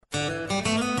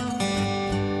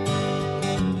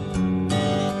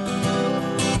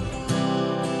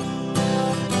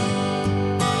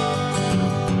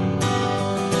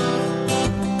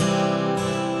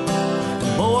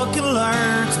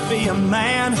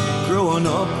man, growing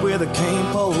up with a cane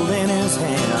pole in his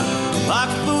hand.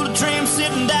 Pocket full of dreams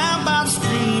sitting down by the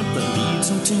stream that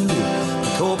leads him to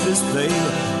the Corpus Bay.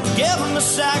 Give him a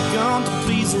shotgun to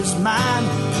please his mind.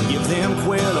 Give them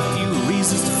quail a few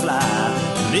reasons to fly.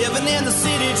 Living in the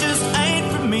city just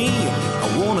ain't for me. I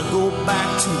wanna go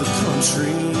back to the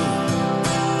country.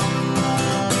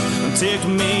 Take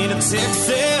me to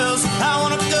Texas. I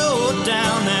wanna go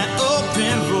down that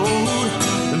open road.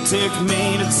 Take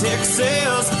me to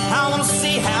Texas. I wanna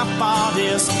see how far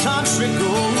this country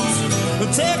goes.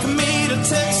 Take me to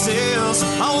Texas.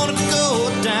 I wanna go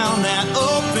down that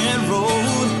open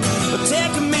road.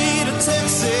 Take me to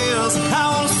Texas. I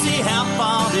wanna see how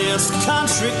far this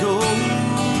country goes.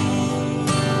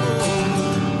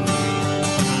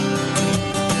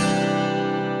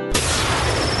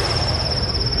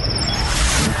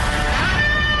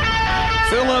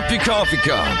 Fill up your coffee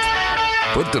cup,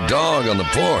 put the dog on the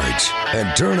porch,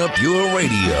 and turn up your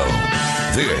radio.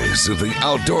 This is the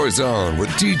Outdoor Zone with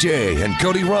TJ and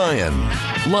Cody Ryan,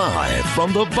 live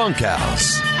from the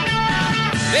Bunkhouse.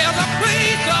 There's a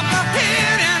place up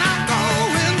ahead and I'm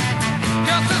going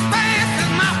just as fast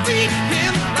as my feet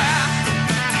can fly.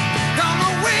 Come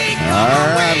away,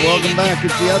 All right, welcome back.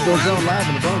 It's the Outdoor Zone live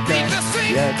in the Bunkhouse.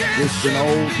 Yeah, just an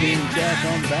old King Jack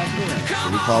on the back end.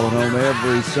 So we call it home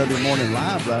every Sunday morning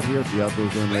live right here at the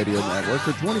Outdoor Zone Radio Network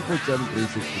for 24/7,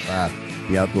 365.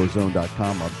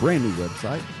 TheOutdoorZone.com, our brand new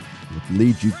website, which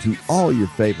leads you to all your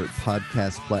favorite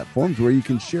podcast platforms where you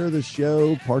can share the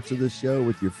show, parts of the show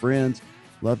with your friends.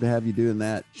 Love to have you doing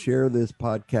that. Share this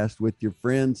podcast with your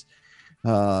friends.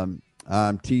 I'm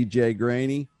TJ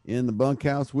Graney. In the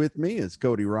Bunkhouse with me is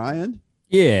Cody Ryan.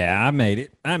 Yeah, I made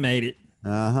it.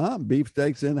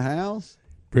 Beefsteak's in the house.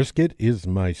 Brisket is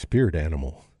my spirit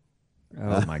animal.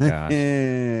 Oh my gosh.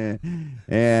 And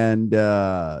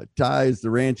Ty is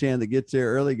the ranch hand that gets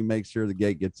there early and makes sure the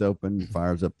gate gets open,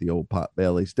 fires up the old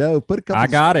potbelly stove. Put a couple. I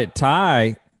got it.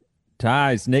 Ty's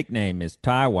nickname is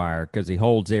Tie Wire because he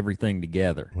holds everything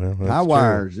together. Well, Tie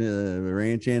Wire's the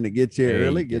ranch hand that gets here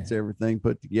early, gets everything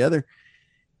put together.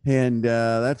 And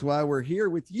that's why we're here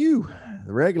with you,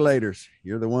 the regulators.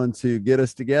 You're the ones who get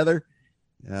us together,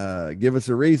 give us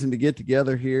a reason to get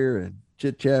together here and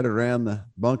chit-chat around the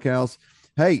bunkhouse.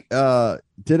 Hey,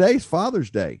 today's Father's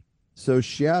Day. So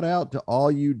shout out to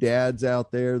all you dads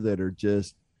out there that are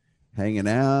just hanging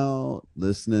out,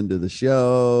 listening to the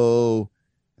show.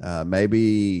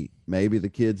 Maybe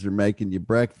the kids are making you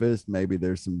breakfast. Maybe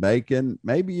there's some bacon.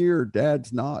 Maybe your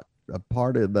dad's not a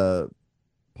part of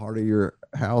your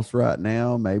house right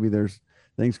now. Maybe there's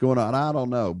things going on. I don't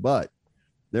know, but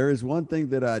there is one thing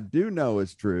that I do know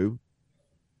is true,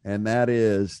 and that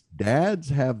is dads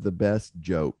have the best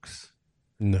jokes.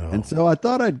 No. And so I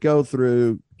thought I'd go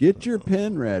through, get your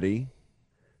pen ready.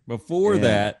 Before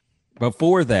that,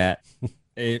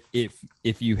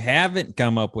 if you haven't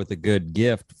come up with a good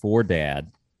gift for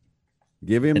dad,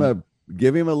 give him a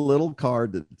little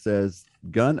card that says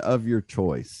gun of your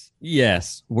choice.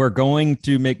 Yes, we're going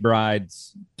to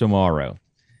McBride's tomorrow.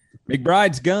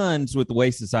 McBride's Guns, with the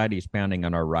way society is pounding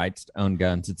on our rights to own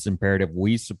guns, it's imperative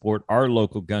we support our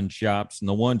local gun shops and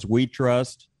the ones we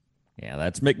trust. Yeah,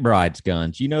 that's McBride's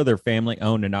Guns. You know, they're family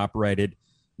owned and operated,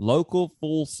 local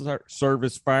full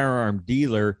service firearm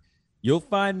dealer. You'll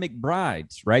find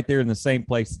McBride's right there in the same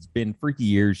place it's been for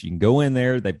years. You can go in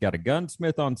there. They've got a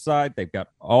gunsmith on site. They've got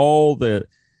all the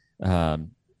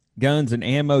guns and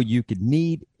ammo you could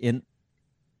need,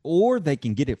 or they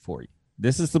can get it for you.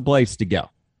 This is the place to go.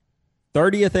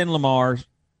 30th and Lamar.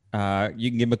 You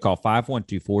can give them a call,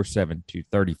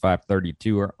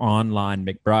 512-472-3532, or online,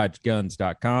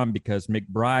 McBridesGuns.com, because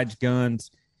McBride's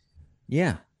Guns,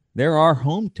 yeah, they're our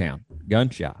hometown gun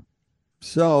shop.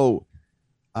 So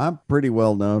I'm pretty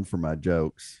well known for my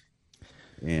jokes.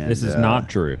 And this is not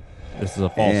true. This is a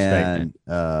false statement.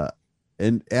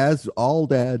 And as all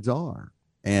dads are.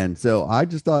 And so I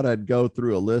just thought I'd go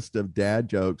through a list of dad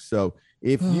jokes. So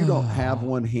if you don't have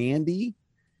one handy,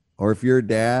 or if you're a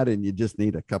dad and you just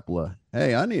need I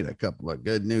need a couple of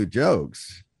good new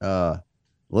jokes.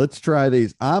 Let's try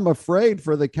these. I'm afraid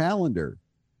for the calendar.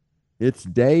 Its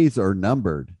days are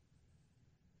numbered.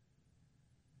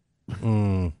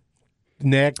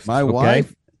 Next. My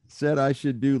wife said I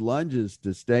should do lunges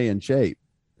to stay in shape.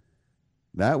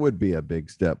 That would be a big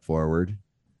step forward.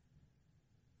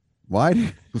 Why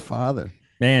do father?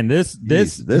 Man, this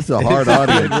is a hard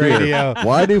audience radio.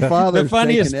 Why do fathers? The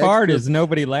funniest part is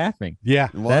nobody laughing. Yeah,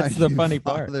 that's the funny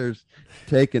part. Fathers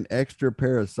take an extra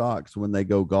pair of socks when they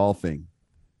go golfing,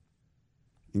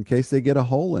 in case they get a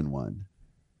hole in one.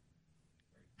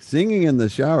 Singing in the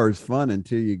shower is fun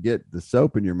until you get the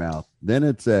soap in your mouth. Then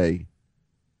it's a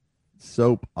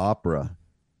soap opera?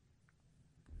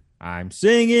 I'm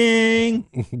singing.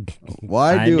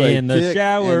 Why do I'm a in the tick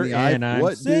shower and and I'm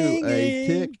what singing. do a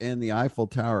tick and the Eiffel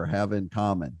Tower have in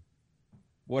common?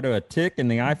 What do a tick and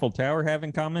the Eiffel Tower have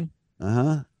in common?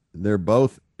 They're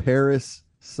both Paris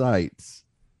sites.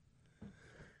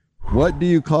 What do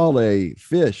you call a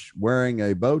fish wearing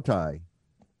a bow tie?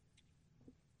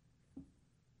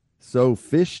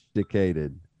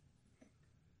 Sophisticated.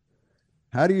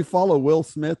 How do you follow Will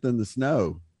Smith in the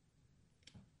snow?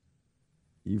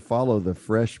 You follow the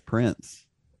Fresh Prince.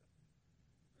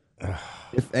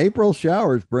 If April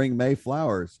showers bring May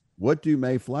flowers, what do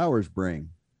May flowers bring?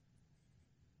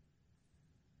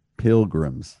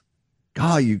 Pilgrims.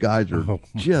 God, you guys are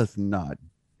just not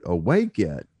awake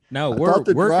yet. No, I we're thought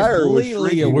the dryer was completely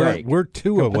shrinking. awake. We're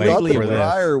too I awake thought the for this.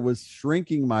 dryer was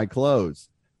shrinking my clothes.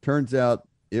 Turns out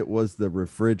it was the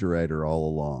refrigerator all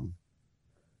along.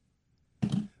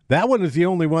 That one is the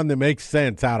only one that makes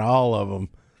sense out of all of them.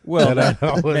 Well, That that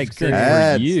always makes gets-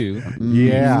 sense for you.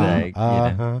 Yeah. Say, you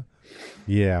know.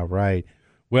 Yeah, right.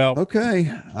 Well,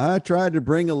 Okay, I tried to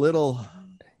bring a little.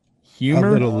 Humor.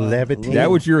 a little levity. That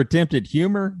was your attempt at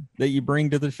humor that you bring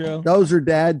to the show? Those are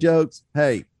dad jokes.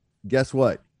 Hey, guess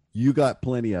what? You got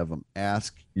plenty of them.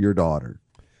 Ask your daughter.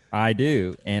 I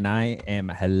do, and I am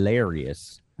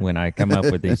hilarious when I come up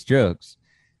with these jokes.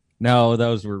 No,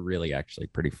 those were really actually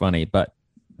pretty funny, but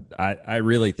I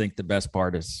really think the best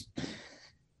part is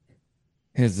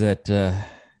that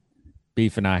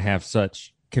Beef and I have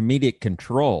such comedic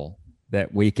control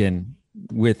that we can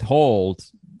withhold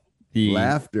the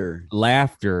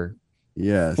laughter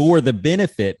Yes. for the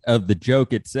benefit of the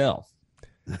joke itself.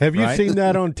 Have you Right? seen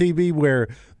that on TV where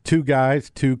two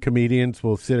comedians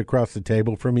will sit across the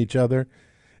table from each other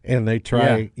and they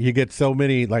try, you get so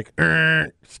many like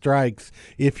strikes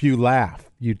if you laugh.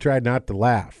 You try not to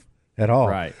laugh at all.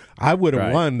 Right. I would have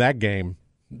Right. won that game.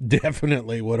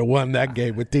 Definitely would have won that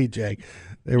game with TJ.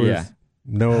 There was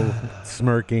no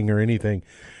smirking or anything.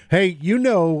 Hey,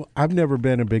 I've never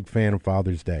been a big fan of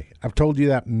Father's Day. I've told you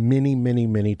that many, many,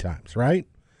 many times, right?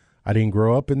 I didn't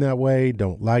grow up in that way,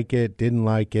 don't like it, didn't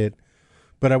like it.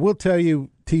 But I will tell you,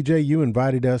 TJ, you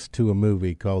invited us to a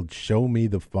movie called Show Me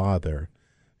the Father,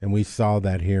 and we saw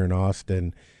that here in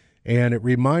Austin. And it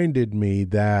reminded me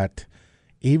that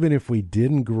even if we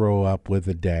didn't grow up with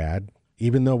a dad,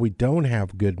 even though we don't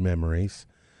have good memories,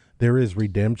 there is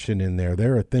redemption in there.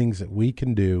 There are things that we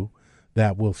can do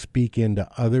that will speak into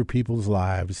other people's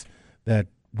lives that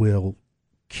will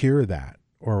cure that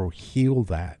or heal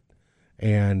that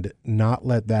and not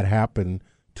let that happen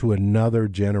to another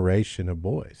generation of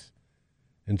boys.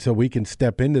 And so we can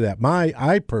step into that.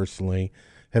 I personally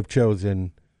have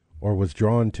chosen or was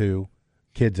drawn to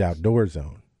Kids Outdoor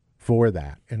Zone for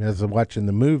that. And as I'm watching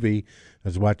the movie, I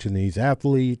was watching these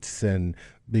athletes and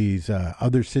these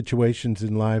other situations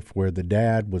in life where the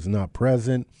dad was not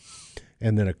present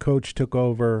and then a coach took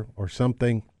over or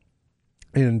something.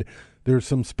 And there's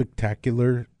some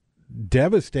spectacular,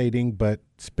 devastating, but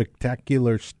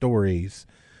spectacular stories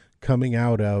coming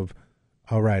out of,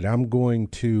 all right, I'm going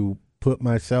to put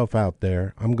myself out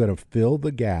there. I'm going to fill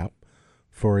the gap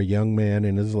for a young man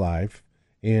in his life,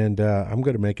 and I'm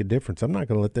going to make a difference. I'm not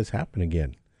going to let this happen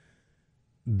again.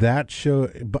 That show,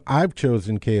 but I've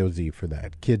chosen KOZ for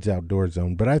that, Kids Outdoor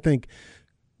Zone. But I think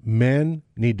men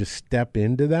need to step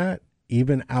into that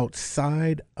even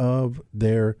outside of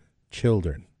their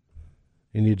children.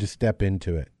 You need to step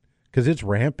into it because it's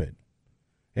rampant.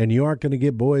 And you aren't going to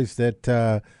get boys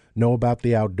that know about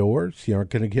the outdoors. You aren't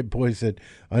going to get boys that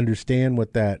understand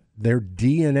what their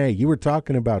DNA. You were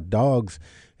talking about dogs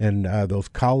and those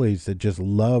collies that just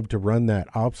love to run that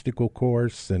obstacle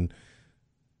course. And,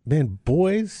 man,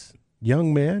 boys,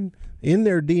 young men, in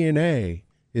their DNA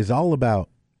is all about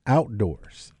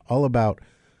outdoors, all about,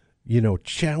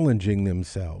 challenging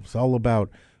themselves, all about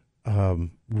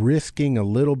risking a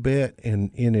little bit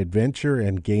in adventure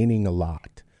and gaining a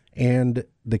lot. And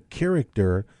the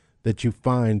character that you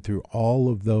find through all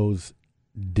of those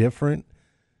different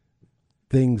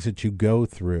things that you go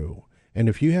through. And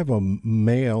if you have a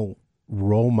male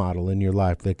role model in your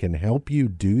life that can help you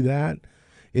do that,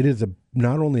 it is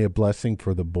not only a blessing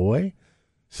for the boy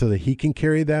so that he can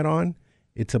carry that on,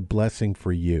 it's a blessing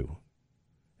for you.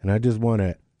 And I just want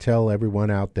to tell everyone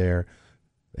out there,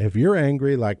 if you're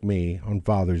angry like me on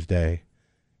Father's Day,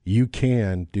 you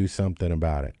can do something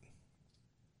about it.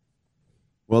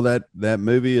 Well, that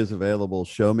movie is available.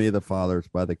 Show Me the Fathers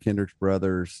by the Kendricks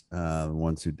brothers, the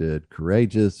ones who did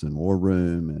Courageous and War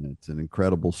Room, and it's an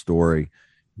incredible story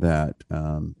that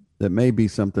may be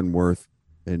something worth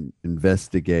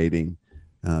investigating.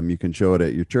 You can show it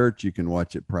at your church. You can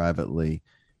watch it privately,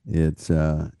 It's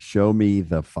Show Me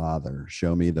the Father.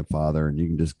 Show Me the Father. And you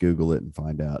can just Google it and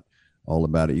find out all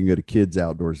about it. You can go to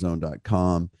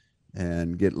kidsoutdoorzone.com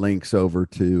and get links over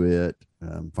to it,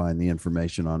 find the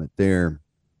information on it there.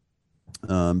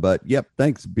 But yep,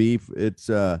 thanks, Beef. It's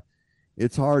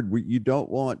hard. You don't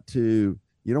want to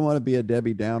be a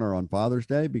Debbie Downer on Father's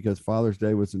Day, because Father's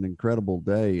Day was an incredible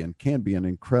day and can be an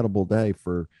incredible day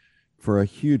for a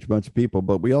huge bunch of people.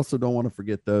 But we also don't want to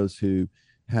forget those who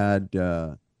had,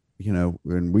 and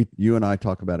you and I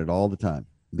talk about it all the time,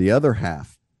 the other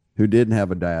half who didn't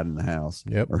have a dad in the house,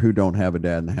 or who don't have a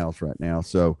dad in the house right now.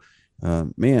 So,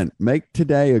 man, make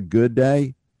today a good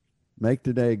day. Make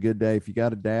today a good day. If you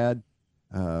got a dad,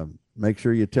 make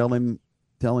sure you tell him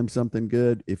something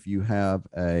good. If you have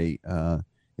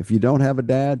if you don't have a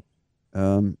dad,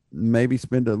 maybe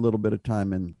spend a little bit of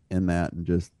time in that and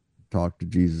just talk to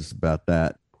Jesus about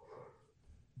that.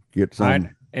 Get some.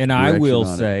 I will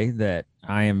say that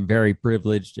I am very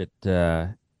privileged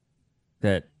that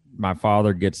my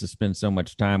father gets to spend so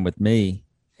much time with me,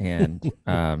 and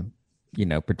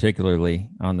particularly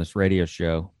on this radio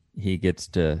show, he gets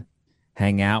to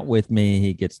hang out with me.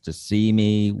 He gets to see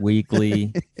me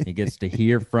weekly. He gets to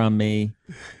hear from me.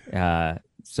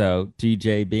 So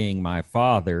TJ being my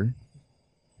father,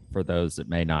 for those that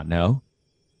may not know,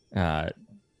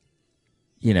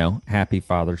 happy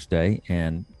Father's Day,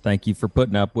 and thank you for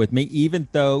putting up with me, even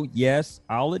though, yes,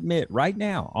 I'll admit right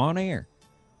now on air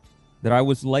that I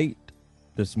was late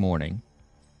this morning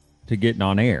to getting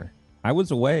on air. I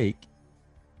was awake.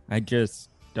 I just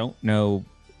don't know.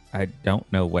 I don't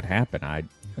know what happened. I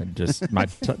just, my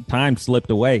time slipped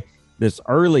away. This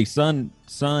early sun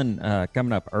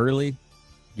coming up early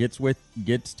gets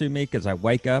to me, because I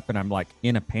wake up and I'm like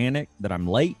in a panic that I'm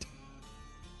late.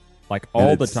 Like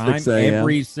all the time,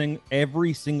 every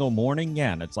single morning.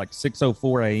 Yeah. And it's like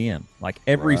 6:04 a.m. Like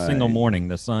every single morning,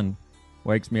 the sun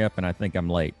wakes me up and I think I'm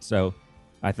late. So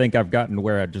I think I've gotten to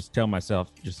where I just tell myself,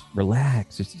 just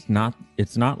relax. It's not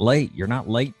late. You're not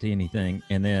late to anything.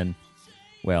 And then,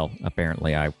 well,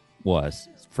 apparently I was.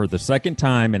 For the second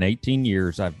time in 18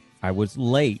 years, I was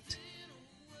late.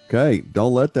 Okay.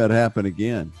 Don't let that happen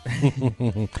again.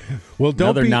 Well,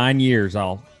 another 9 years,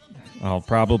 I'll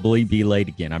probably be late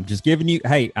again. I'm giving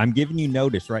you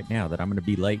notice right now that I'm going to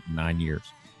be late in 9 years.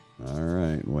 All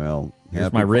right. Well,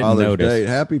 here's my written notice.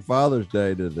 Happy Father's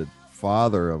Day to the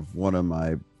father of one of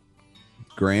my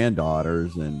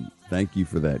granddaughters, and thank you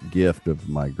for that gift of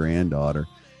my granddaughter.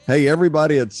 Hey,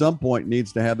 everybody at some point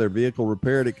needs to have their vehicle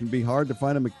repaired. It can be hard to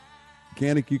find a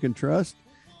mechanic you can trust.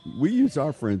 We use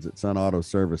our friends at Sun Auto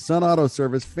Service. Sun Auto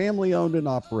Service, family owned and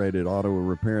operated auto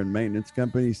repair and maintenance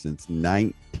company since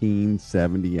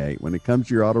 1978. When it comes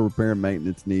to your auto repair and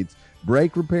maintenance needs,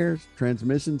 brake repairs,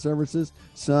 transmission services,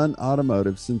 Sun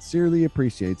Automotive sincerely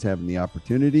appreciates having the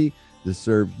opportunity to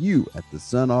serve you at the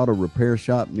Sun Auto Repair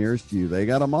Shop nearest you. They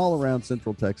got them all around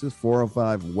Central Texas,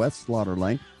 405 West Slaughter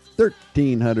Lane,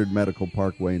 1300 Medical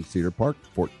Parkway in Cedar Park,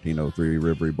 1403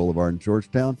 Rivery Boulevard in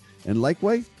Georgetown, and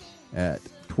Lakeway at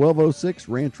 1206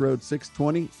 Ranch Road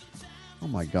 620. Oh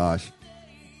my gosh.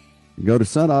 Go to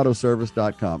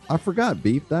sunautoservice.com. I forgot,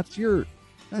 Beef. That's your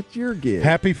gig.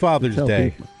 Happy Father's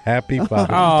Day. People. Happy Father's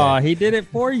Day. Oh, he did it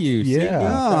for you. Yeah.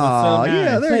 Oh, so nice.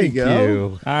 Yeah, there you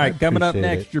go. All right, coming up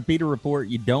next, your Peter Report.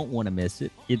 You don't want to miss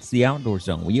it. It's the Outdoor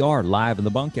Zone. We are live in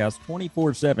the Bunkhouse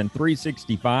 24/7,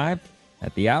 365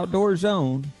 at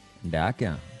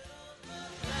theoutdoorzone.com.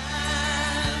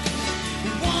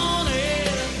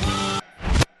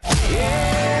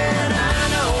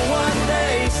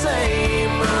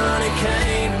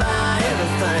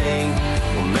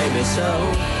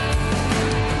 So,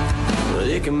 but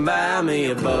it can buy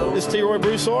me a boat. This is T. Roy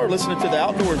Broussard listening to the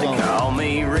Outdoor Zone. They call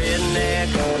me redneck,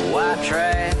 white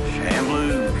trash, and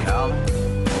blue collar.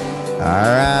 All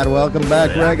right, welcome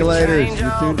back, regulators.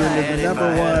 You're tuned into the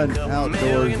number one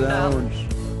outdoor zone,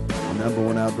 the number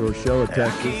one outdoor show in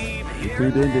Texas. You're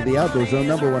tuned into the Outdoor Zone,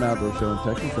 number one outdoor show in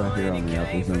Texas, right here on the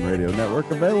Outdoor Zone Radio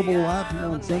Network. Available live here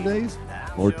on Sundays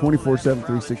or 24/7,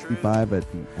 365 at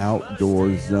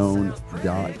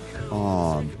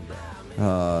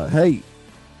theoutdoorzone.com. Hey,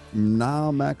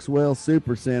 Nile Maxwell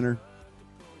Super Center.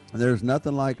 There's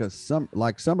nothing like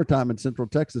summertime in Central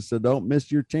Texas, so don't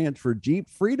miss your chance for Jeep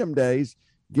Freedom Days.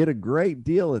 Get a great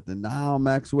deal at the Nile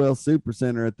Maxwell Super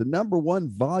Center, at the number one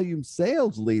volume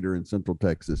sales leader in Central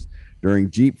Texas. During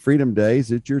Jeep Freedom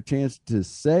Days, it's your chance to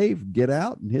save, get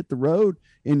out, and hit the road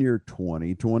in your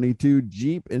 2022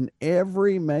 Jeep in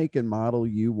every make and model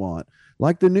you want.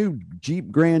 Like the new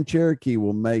Jeep Grand Cherokee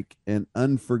will make an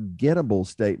unforgettable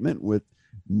statement with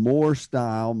more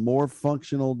style, more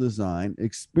functional design.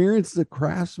 Experience the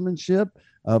craftsmanship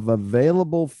of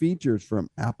available features from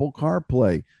Apple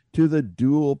CarPlay to the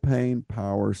dual pane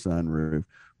power sunroof.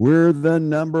 We're the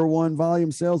 #1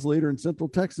 volume sales leader in Central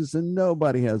Texas, and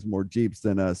nobody has more Jeeps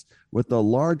than us, with a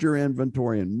larger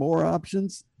inventory and more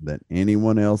options than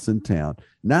anyone else in town.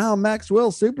 Now,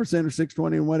 Maxwell Supercenter,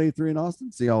 620 and 183 in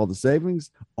Austin. See all the savings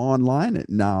online at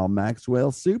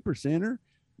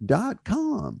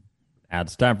nowmaxwellsupercenter.com. Now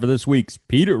it's time for this week's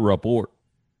Peter Report.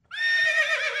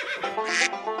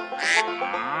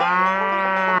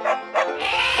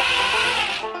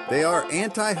 They are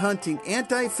anti-hunting,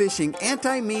 anti-fishing,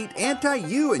 anti-meat,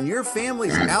 anti-you and your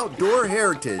family's outdoor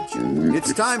heritage.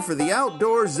 It's time for the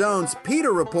Outdoor Zone's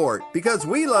Peter Report, because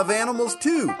we love animals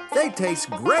too. They taste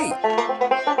great.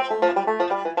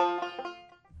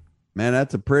 Man,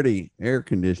 that's a pretty air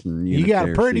conditioning unit. You got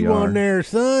a pretty one there,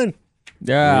 son.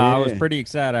 Yeah, I was pretty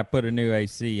excited. I put a new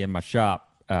AC in my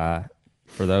shop. For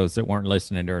those that weren't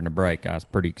listening during the break, I was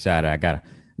pretty excited. I got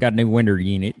a new winter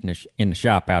unit in the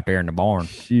shop out there in the barn.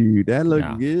 Shoot, that looks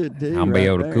good too. I'll be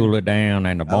able to cool it down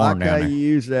in the barn like how down there. you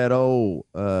use that old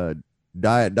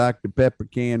Diet Dr. Pepper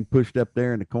can pushed up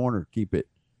there in the corner, keep it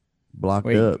blocked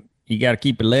up. You got to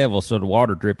keep it level so the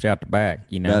water drips out the back.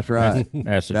 You know, that's right.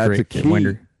 That's the that's trick. a key.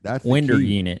 Winter key.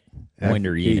 unit. That's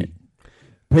winter the key. unit.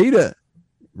 PETA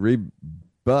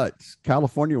rebuts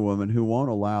California woman who won't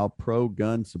allow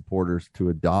pro-gun supporters to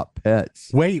adopt pets.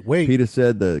 Wait. PETA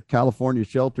said the California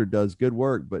shelter does good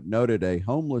work, but noted a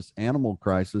homeless animal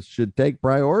crisis should take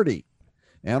priority.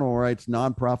 Animal rights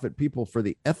nonprofit People for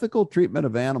the Ethical Treatment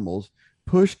of Animals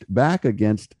pushed back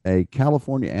against a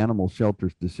California animal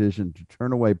shelter's decision to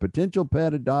turn away potential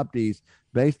pet adoptees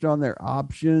based on their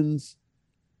opinions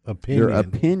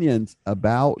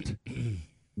about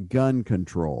gun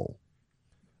control.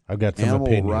 I've got some Animal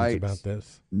opinions rights about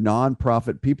this.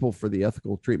 Nonprofit People for the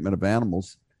Ethical Treatment of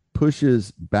Animals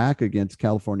pushes back against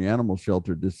California Animal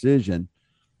Shelter decision.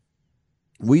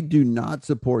 We do not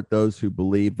support those who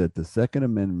believe that the Second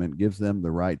Amendment gives them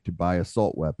the right to buy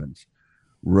assault weapons,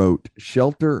 wrote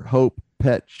Shelter Hope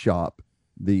Pet Shop,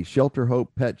 the Shelter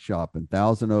Hope Pet Shop in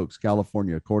Thousand Oaks,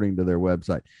 California, according to their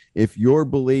website. If your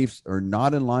beliefs are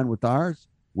not in line with ours,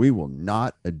 we will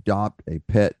not adopt a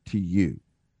pet to you.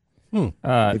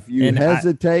 If you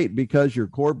hesitate because your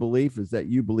core belief is that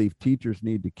you believe teachers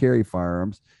need to carry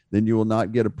firearms, then you will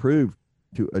not get approved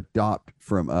to adopt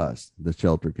from us. The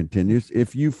shelter continues.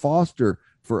 If you foster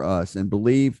for us and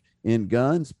believe in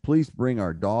guns, please bring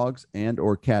our dogs and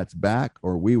or cats back,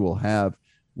 or we will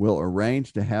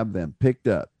arrange to have them picked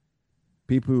up.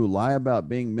 People who lie about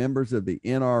being members of the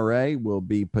NRA will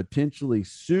be potentially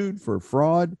sued for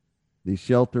fraud, the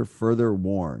shelter further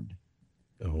warned.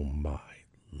 Oh my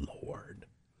Lord.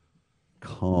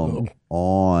 Come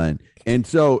on. And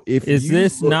so is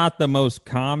this not the most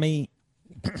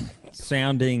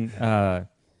sounding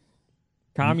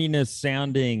communist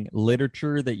sounding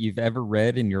literature that you've ever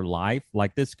read in your life?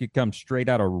 Like, this could come straight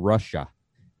out of Russia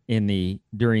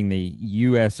during the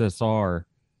USSR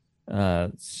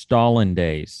Stalin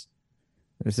days.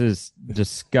 This is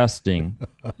disgusting.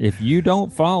 If you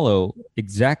don't follow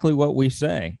exactly what we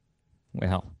say,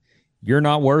 well, you're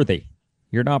not worthy.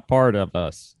 You're not part of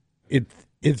us.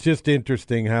 It's just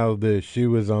interesting how the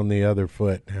shoe is on the other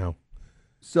foot now.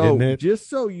 So just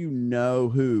so you know,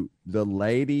 who the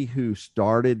lady who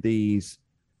started these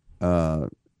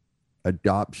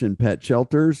adoption pet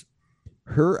shelters,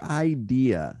 her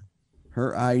idea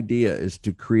is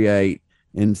to create,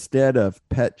 instead of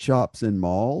pet shops in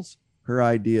malls, her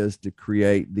idea is to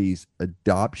create these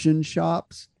adoption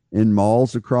shops in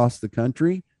malls across the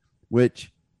country,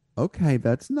 which, okay,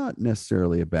 that's not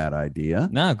necessarily a bad idea.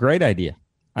 No, great idea.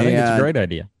 I think it's a great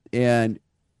idea. And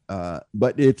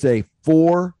but it's a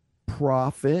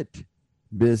for-profit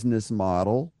business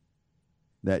model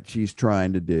that she's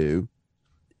trying to do.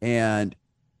 And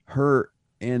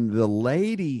the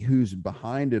lady who's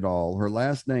behind it all, her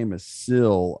last name is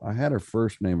Sill. I had her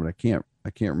first name, and I can't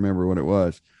remember what it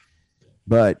was.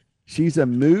 But she's a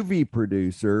movie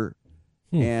producer,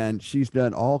 and she's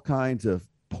done all kinds of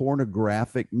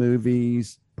pornographic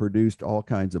movies, produced all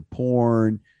kinds of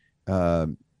porn,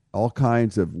 all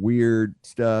kinds of weird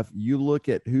stuff. You look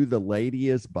at who the lady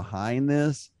is behind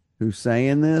this, who's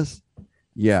saying this.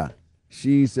 Yeah,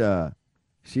 she's a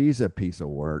piece of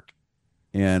work.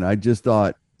 And I just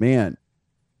thought, man,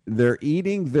 they're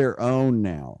eating their own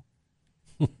now.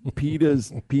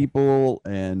 PETA's people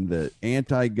and the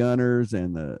anti-gunners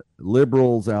and the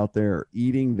liberals out there are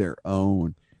eating their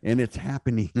own. And it's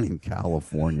happening in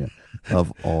California,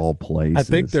 of all places. I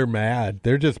think they're mad.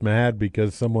 They're just mad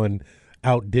because someone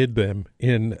outdid them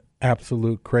in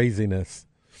absolute craziness.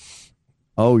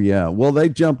 Oh yeah. Well, they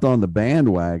jumped on the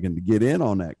bandwagon to get in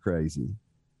on that crazy.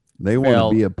 They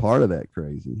want to be a part of that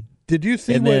crazy. Did you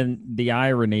see? And then the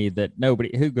irony that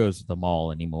who goes to the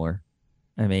mall anymore?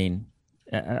 I mean,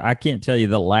 I can't tell you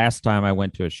the last time I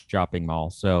went to a shopping mall.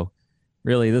 So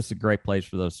really, this is a great place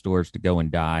for those stores to go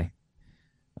and die.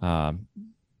 Adoption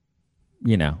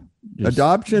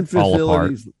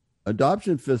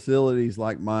facilities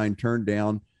like mine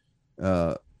turn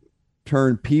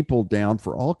people down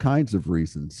for all kinds of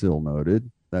reasons. Syl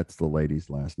noted. That's the lady's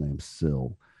last name,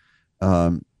 Syl.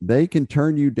 They can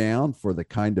turn you down for the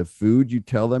kind of food you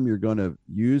tell them you're going to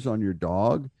use on your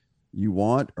dog you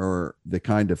want, or the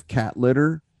kind of cat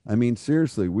litter. I mean,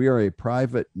 seriously, we are a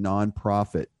private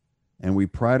nonprofit, and we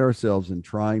pride ourselves in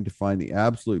trying to find the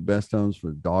absolute best homes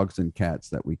for dogs and cats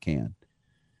that we can.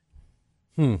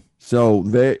 So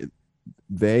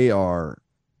they are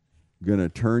going to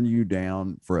turn you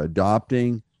down for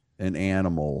adopting an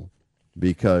animal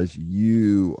because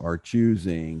you are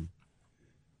choosing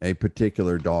a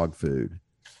particular dog food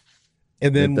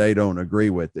and then that they don't agree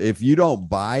with. If you don't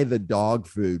buy the dog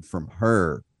food from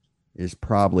her, is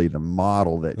probably the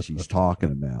model that she's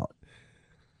talking about.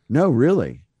 No,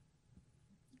 really.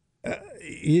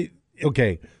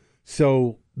 Okay.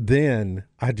 So then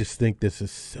I just think this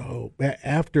is so,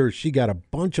 after she got a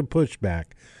bunch of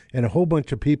pushback and a whole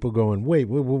bunch of people going, wait,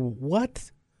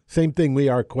 what? Same thing we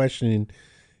are questioning.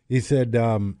 He said,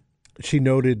 she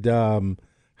noted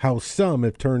how some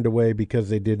have turned away because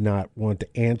they did not want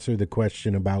to answer the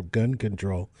question about gun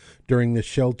control during the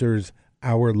shelter's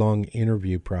hour-long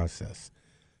interview process.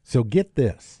 So get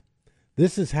this.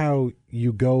 This is how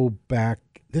you go back.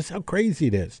 This is how crazy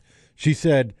it is. She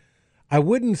said, I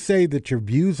wouldn't say that your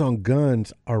views on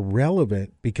guns are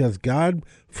relevant because God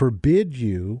forbid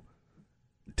you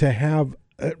have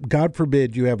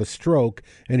a stroke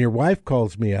and your wife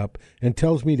calls me up and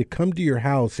tells me to come to your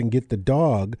house and get the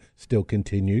dog, still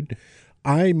continued.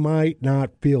 I might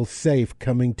not feel safe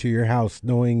coming to your house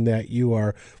knowing that you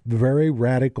are very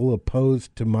radical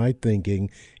opposed to my thinking.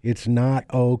 It's not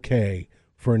okay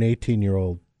for an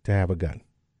 18-year-old to have a gun.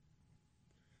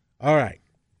 All right.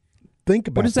 Think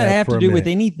about that. What does that have to do with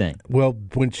anything? Well,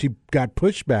 when she got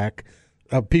pushback,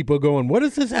 people going, what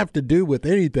does this have to do with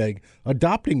anything?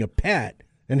 Adopting a pet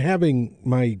and having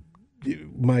my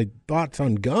thoughts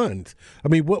on guns. I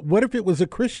mean, what if it was a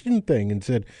Christian thing and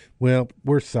said, well,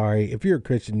 we're sorry. If you're a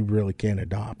Christian, you really can't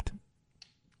adopt.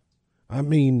 I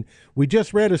mean, we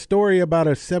just read a story about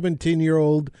a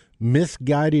 17-year-old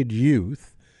misguided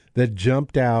youth that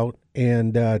jumped out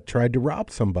and tried to rob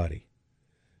somebody.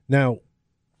 Now,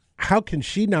 how can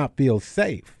she not feel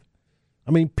safe?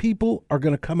 I mean, people are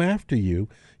going to come after you.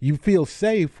 You feel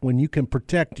safe when you can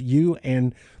protect you,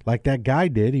 and like that guy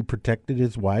did, he protected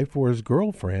his wife or his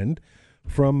girlfriend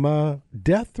from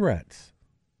death threats.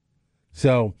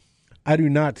 So I do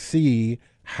not see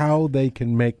how they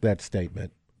can make that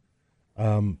statement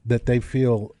that they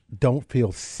don't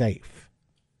feel safe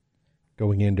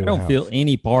going into a house. I don't feel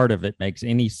any part of it makes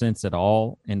any sense at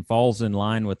all and falls in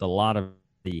line with a lot of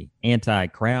the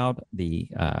anti-crowd, the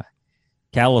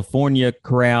California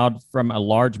crowd from a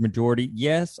large majority.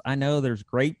 Yes, I know there's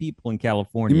great people in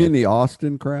California. You mean the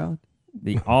Austin crowd?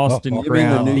 The Austin crowd. You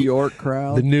mean the New York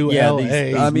crowd? The new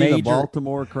LA. The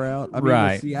Baltimore crowd. I mean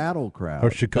the Seattle crowd.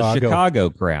 Or Chicago. The Chicago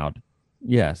crowd.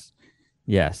 Yes.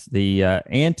 The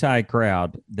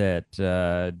anti-crowd that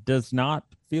does not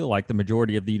feel like the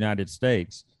majority of the United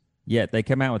States, yet they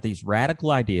come out with these radical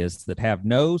ideas that have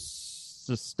no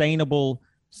sustainable,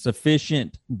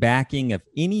 sufficient backing of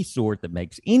any sort that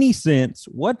makes any sense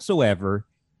whatsoever.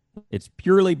 It's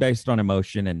purely based on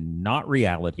emotion and not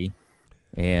reality.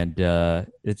 And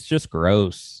it's just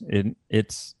gross. I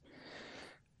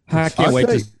can't wait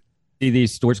to see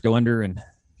these stores go under and,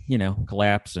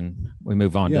 collapse, and we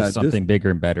move on to something bigger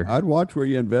and better. I'd watch where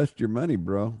you invest your money,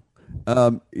 bro.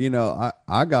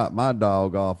 I got my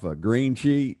dog off a Green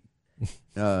Sheet.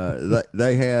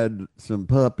 They had some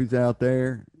puppies out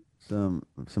there, some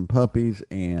puppies,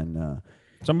 and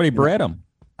somebody bred them.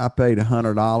 I paid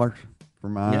 $100 for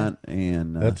mine,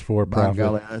 and that's for profit.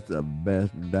 Golly, that's the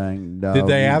best dang dog. Did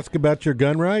they ask about your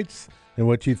gun rights and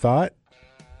what you thought?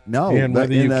 No, and but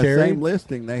in that same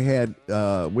listing, they had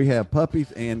we have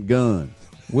puppies and guns.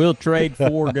 We'll trade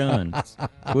 4 guns.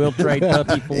 We'll trade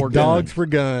puppy 4 guns. Dogs for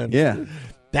guns. Yeah.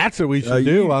 That's what we should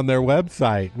do on their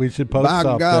website. We should post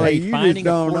something. Golly, hey, finding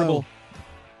affordable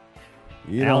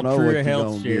Altria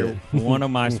Health Share, one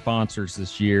of my sponsors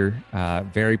this year.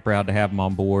 Very proud to have them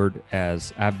on board,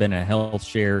 as I've been a Health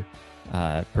Share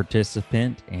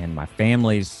participant, and my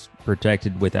family's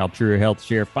protected with Altura Health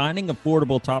Share. Finding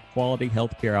affordable, top-quality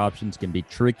healthcare options can be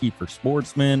tricky for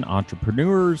sportsmen,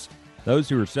 entrepreneurs, those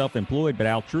who are self-employed, but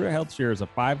Altura Health Share is a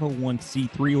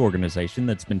 501c3 organization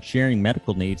that's been sharing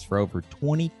medical needs for over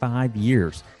 25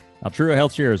 years. Altura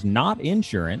Health Share is not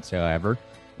insurance, however.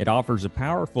 It offers a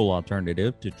powerful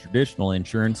alternative to traditional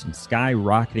insurance and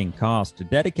skyrocketing costs. A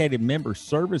dedicated member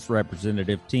service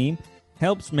representative team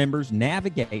helps members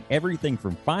navigate everything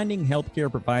from finding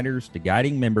healthcare providers to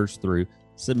guiding members through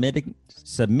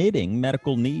submitting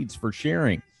medical needs for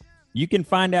sharing. You can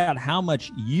find out how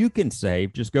much you can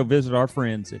save. Just go visit our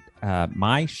friends at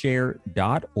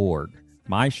myshare.org.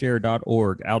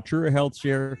 Myshare.org. Altura Health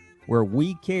Share, where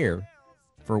we care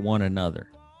for one another.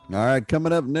 All right,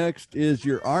 coming up next is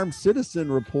your armed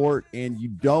citizen report, and you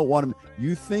don't want to.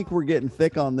 You think we're getting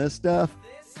thick on this stuff?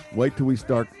 Wait till we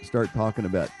start talking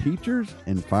about teachers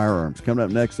and firearms. Coming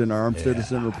up next in our armed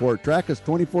citizen report. Track us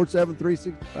 24/7,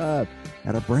 365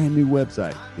 at our brand new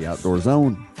website,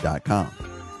 theoutdoorzone.com.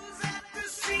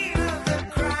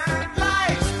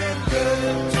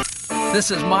 This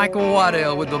is Michael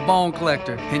Waddell with the Bone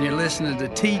Collector, and you're listening to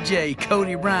TJ,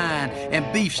 Cody Ryan, and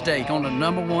Beefsteak on the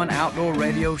 #1 outdoor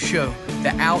radio show,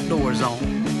 The Outdoor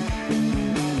Zone.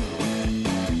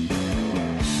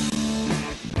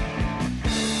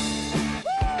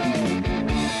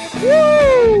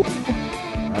 Woo! All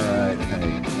right. Hey,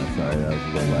 I'm sorry, that was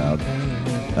a little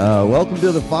loud. Welcome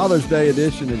to the Father's Day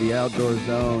edition of the Outdoor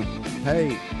Zone.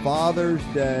 Hey, Father's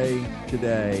Day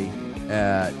today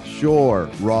at Shore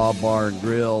Raw Bar and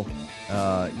Grill.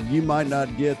 You might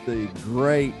not get the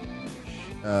great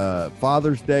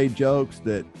Father's Day jokes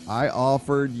that I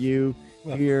offered you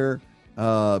here,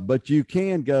 but you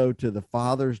can go to the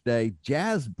Father's Day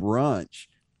Jazz Brunch.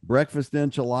 Breakfast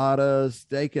enchiladas,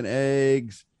 steak and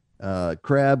eggs,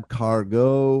 crab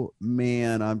cargo.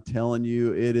 Man, I'm telling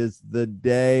you, it is the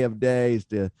day of days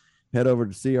to head over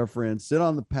to see our friends, sit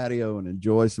on the patio and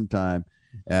enjoy some time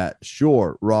at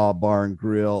Shore Raw Bar and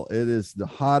Grill. It is the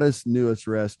hottest, newest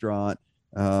restaurant,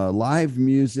 live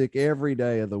music every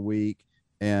day of the week.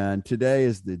 And today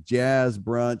is the jazz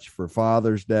brunch for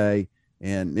Father's Day,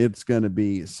 and it's going to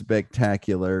be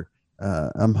spectacular.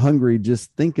 I'm hungry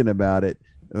just thinking about it.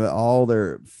 All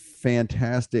their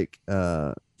fantastic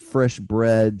fresh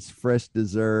breads, fresh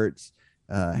desserts,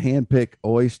 hand-picked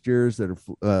oysters that are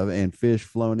and fish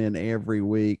flown in every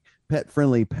week,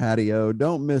 pet-friendly patio.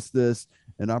 Don't miss this.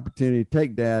 An opportunity to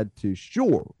take Dad to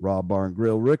Shore Raw Bar and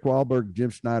Grill. Rick Wahlberg,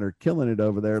 Jim Schneider killing it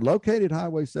over there. Located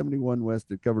Highway 71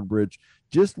 west of Covered Bridge,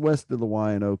 just west of the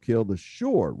Y in Oak Hill. The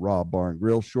Shore Raw Bar and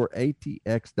Grill.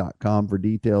 ShoreATX.com for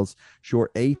details.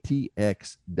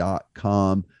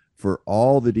 ShoreATX.com for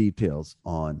all the details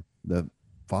on the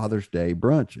Father's Day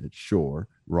brunch at Shore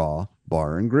Raw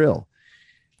Bar and Grill.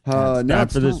 Now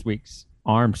for this week's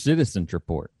Armed Citizens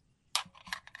Report.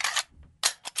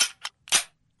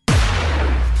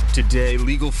 Today,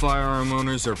 legal firearm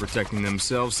owners are protecting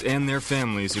themselves and their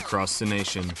families across the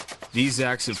nation. These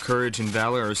acts of courage and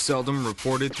valor are seldom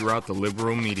reported throughout the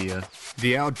liberal media.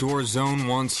 The Outdoor Zone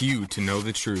wants you to know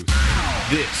the truth.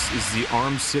 This is the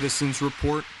Armed Citizens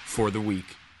Report for the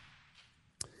week.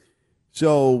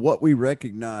 So what we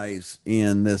recognize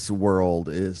in this world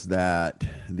is that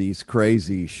these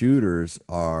crazy shooters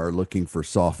are looking for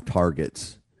soft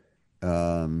targets.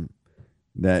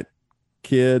 That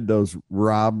kid, those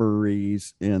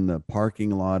robberies in the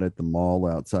parking lot at the mall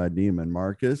outside Neiman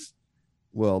Marcus.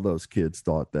 Well, those kids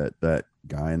thought that that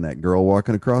guy and that girl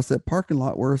walking across that parking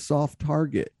lot were a soft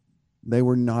target. They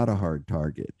were not a hard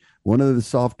target. One of the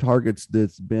soft targets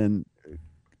that's been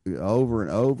over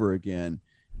and over again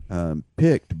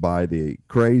picked by the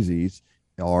crazies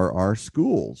are our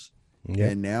schools. Yeah.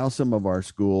 And now some of our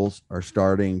schools are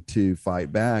starting to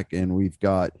fight back. And we've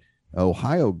got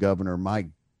Ohio Governor Mike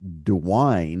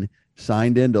DeWine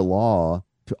signed into law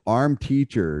to arm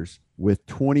teachers with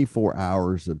 24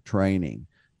 hours of training.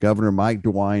 Governor Mike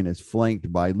DeWine is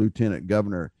flanked by Lieutenant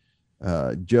Governor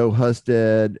Joe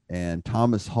Husted and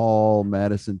Thomas Hall,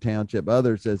 Madison Township,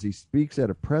 others, as he speaks at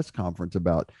a press conference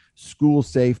about school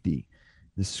safety.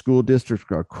 The school districts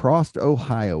across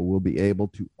Ohio will be able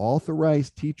to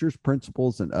authorize teachers,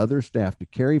 principals, and other staff to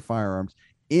carry firearms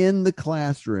in the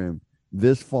classroom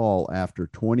this fall after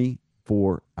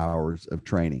 24 hours of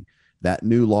training. That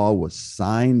new law was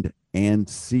signed and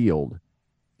sealed,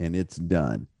 and it's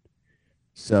done.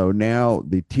 So now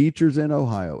the teachers in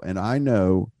Ohio, and I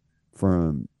know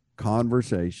from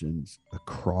conversations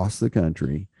across the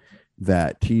country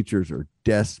that teachers are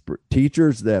desperate.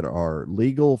 Teachers that are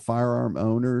legal firearm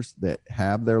owners that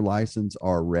have their license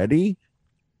already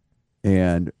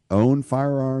and own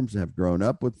firearms, have grown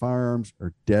up with firearms,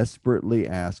 are desperately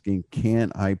asking,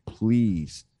 can I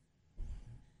please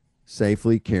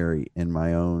safely carry in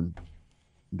my own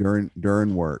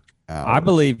during work hours? I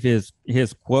believe his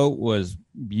quote was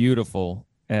beautiful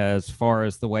as far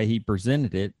as the way he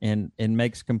presented it, and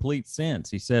makes complete sense.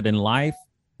 He said, in life,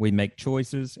 we make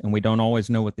choices and we don't always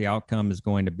know what the outcome is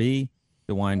going to be.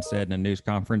 DeWine said in a news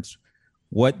conference,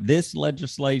 what this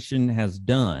legislation has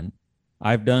done,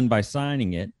 I've done by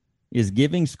signing it, is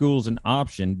giving schools an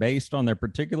option based on their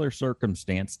particular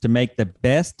circumstance to make the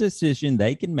best decision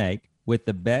they can make with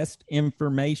the best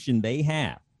information they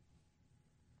have.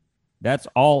 That's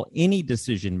all any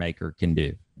decision maker can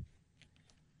do.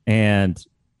 And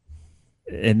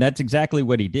that's exactly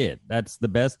what he did. That's the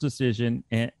best decision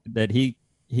that he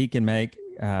can make,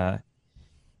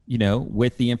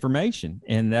 with the information.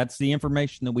 And that's the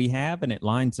information that we have. And it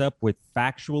lines up with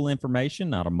factual information,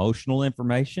 not emotional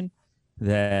information,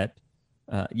 that,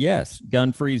 yes,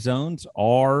 gun-free zones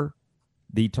are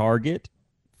the target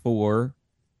for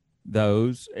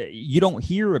those. You don't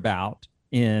hear about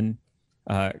in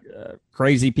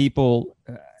crazy people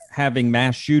having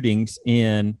mass shootings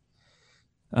in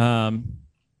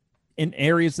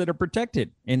areas that are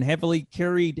protected, in heavily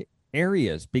carried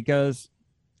areas, because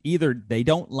either they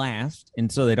don't last and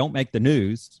so they don't make the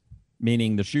news,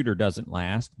 meaning the shooter doesn't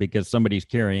last because somebody's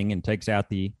carrying and takes out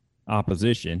the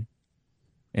opposition,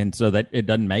 and so that it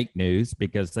doesn't make news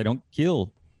because they don't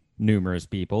kill numerous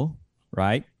people,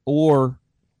 right? Or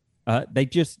they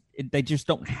just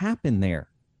don't happen there.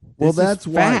 Well, that's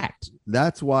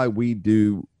why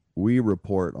we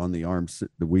report on the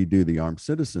armed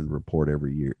citizen report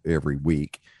every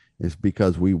week, is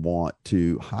because we want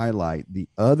to highlight the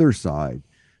other side,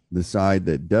 the side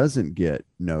that doesn't get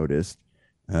noticed,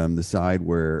 the side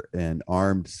where an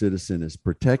armed citizen is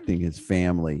protecting his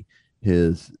family,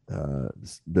 those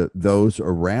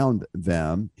around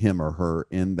them, him or her,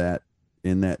 in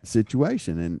that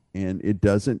situation, and it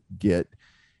doesn't get,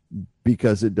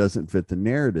 because it doesn't fit the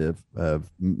narrative of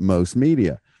most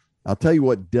media. I'll tell you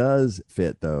what does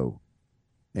fit, though,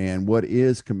 and what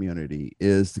is community,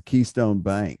 is the Keystone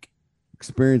Bank.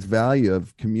 Experience value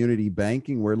of community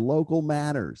banking where local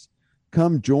matters.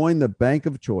 Come join the bank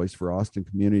of choice for Austin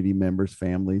community members,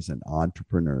 families, and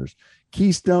entrepreneurs.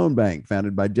 Keystone Bank,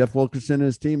 founded by Jeff Wilkerson and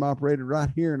his team, operated right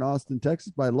here in Austin,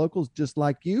 Texas by locals just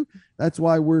like you. That's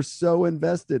why we're so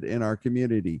invested in our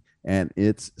community and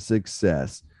its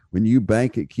success. When you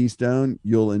bank at Keystone,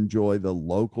 you'll enjoy the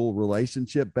local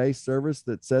relationship-based service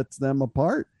that sets them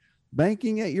apart.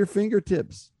 Banking at your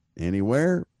fingertips,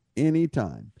 anywhere,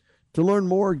 anytime. To learn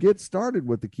more, get started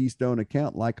with the Keystone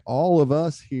account like all of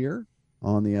us here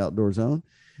on the Outdoor Zone.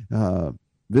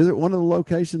 Visit one of the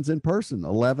locations in person,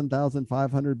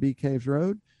 11,500 Bee Caves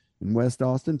Road in West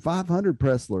Austin, 500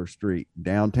 Pressler Street,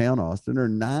 downtown Austin, or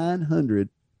 900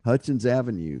 Hutchins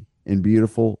Avenue in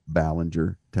beautiful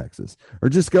Ballinger, Texas. Or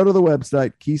just go to the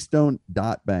website,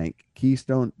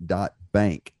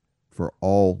 keystone.bank for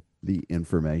all the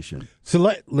information.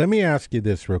 So let me ask you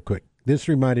this real quick. This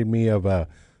reminded me of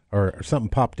or something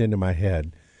popped into my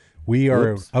head. We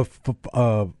are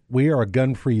a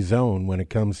gun-free zone when it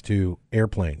comes to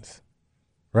airplanes,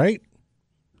 right?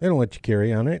 They don't let you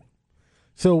carry on it.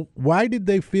 So why did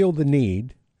they feel the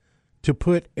need to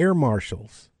put air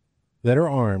marshals that are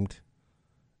armed,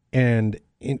 and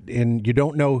you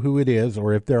don't know who it is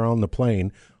or if they're on the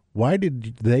plane? Why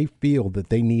did they feel that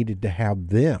they needed to have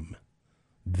them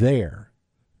there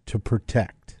to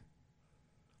protect?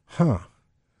 Huh.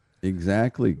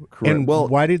 Exactly correct. And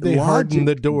why did they harden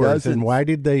the doors, and why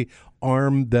did they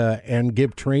arm and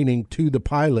give training to the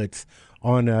pilots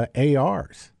on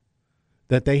ARs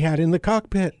that they had in the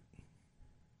cockpit?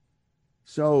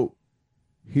 So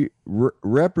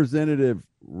Representative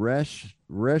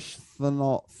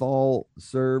Reschenthal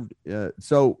served.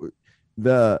 So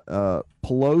the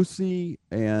Pelosi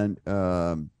and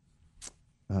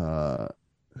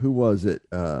who was it?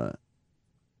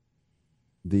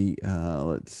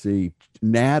 Let's see,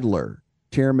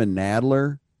 Chairman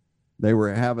Nadler, they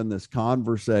were having this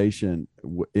conversation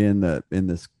in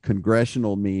this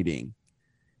congressional meeting,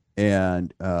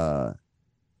 and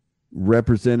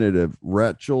Representative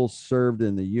Retchell served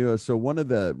in the U.S. So one of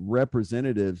the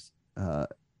representatives,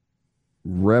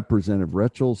 Representative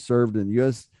Retchell, served in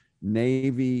U.S.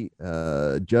 Navy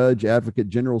Judge Advocate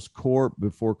General's Court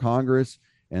before Congress,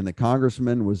 and the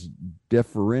congressman was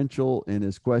deferential in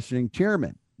his questioning.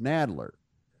 Chairman Nadler,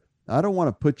 I don't want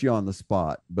to put you on the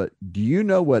spot, but do you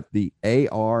know what the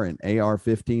AR and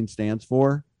AR-15 stands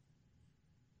for?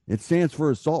 It stands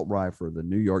for assault rifle, the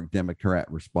New York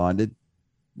Democrat responded.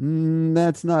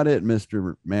 That's not it,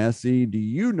 Mr. Massey. Do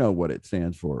you know what it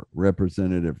stands for?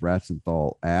 Representative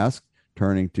Ratzenthal asked,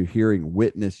 turning to hearing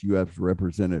witness U.S.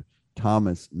 Representative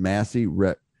Thomas Massey,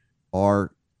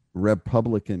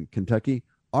 Republican, Kentucky.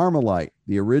 Armalite,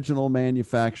 the original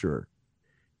manufacturer.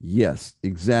 Yes,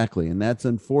 exactly. And that's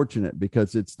unfortunate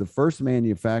because it's the first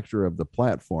manufacturer of the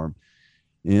platform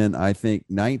in, I think,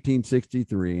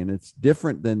 1963. And it's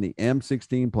different than the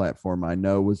M16 platform I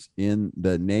know was in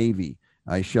the Navy.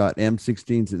 I shot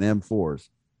M16s and M4s.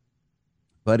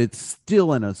 But it's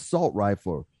still an assault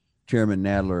rifle. Chairman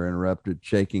Nadler interrupted,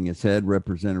 shaking his head.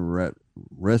 Representative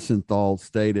Ratzenthal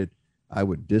stated, I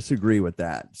would disagree with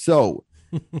that. So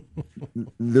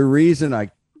the reason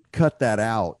I cut that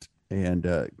out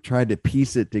and tried to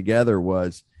piece it together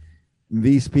was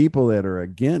these people that are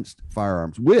against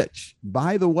firearms, which,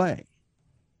 by the way,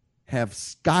 have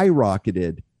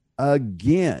skyrocketed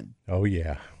again. Oh,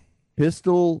 yeah.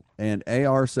 Pistol and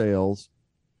AR sales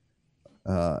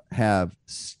have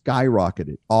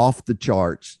skyrocketed off the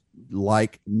charts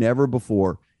like never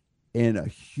before. And a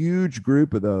huge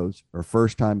group of those are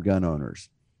first-time gun owners.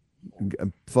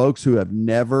 Folks who have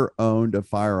never owned a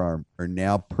firearm are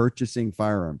now purchasing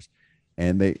firearms.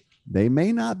 And they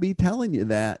may not be telling you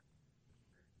that.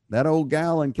 That old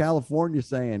gal in California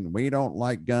saying, we don't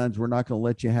like guns. We're not going to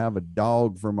let you have a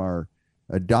dog from our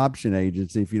adoption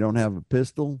agency if you don't have a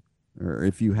pistol or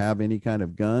if you have any kind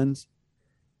of guns.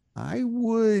 I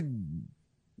would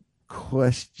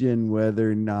question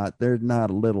whether or not there's not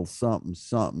a little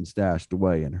something stashed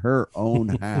away in her own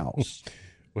house.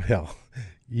 Well,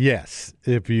 yes.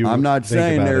 I'm not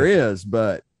saying there is,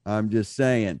 but I'm just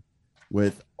saying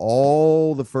with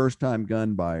all the first-time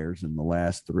gun buyers in the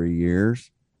last 3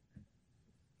 years,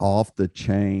 off the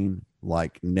chain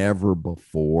like never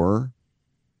before.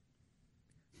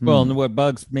 Well, and what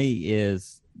bugs me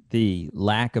is the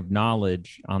lack of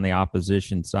knowledge on the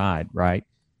opposition side, right?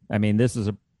 I mean, this is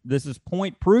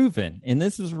point proven, and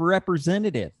this is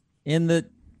representative in the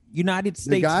United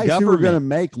States the guys government. Who are going to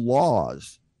make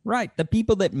laws. Right. The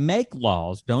people that make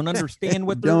laws don't understand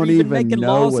what they're don't even making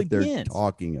know laws what against. They're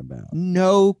talking about.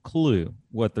 No clue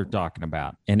what they're talking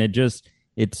about. And it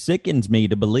sickens me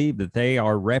to believe that they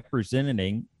are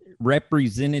representing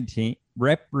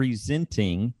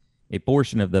a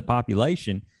portion of the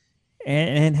population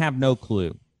and have no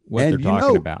clue what they're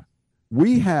talking about.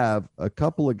 We have a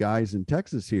couple of guys in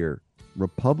Texas here,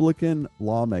 Republican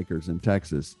lawmakers in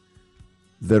Texas,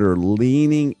 that are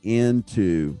leaning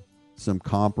into some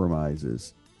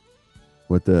compromises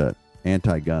with the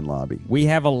anti-gun lobby. We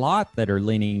have a lot that are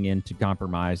leaning into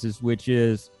compromises, which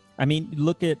is, I mean,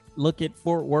 look at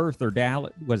Fort Worth or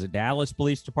Dallas. Was it Dallas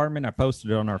Police Department? I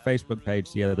posted it on our Facebook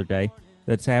page the other day.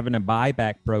 That's having a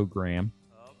buyback program,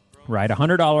 right?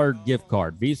 $100 gift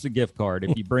card, Visa gift card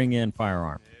if you bring in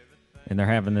firearm. And they're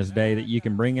having this day that you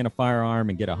can bring in a firearm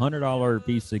and get a $100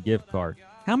 Visa gift card.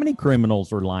 How many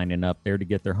criminals are lining up there to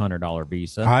get their $100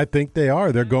 Visa? I think they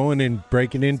are. They're going and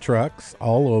breaking in trucks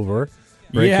all over,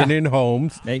 breaking in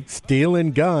homes,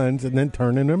 stealing guns, and then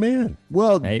turning them in.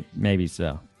 Well, maybe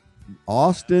so.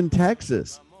 Austin,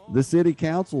 Texas, the city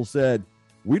council said,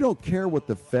 we don't care what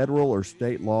the federal or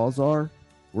state laws are.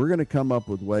 We're going to come up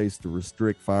with ways to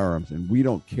restrict firearms, and we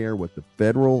don't care what the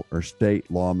federal or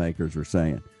state lawmakers are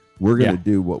saying. We're going to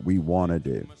do what we want to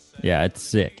do. Yeah, it's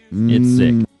sick. It's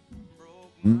sick.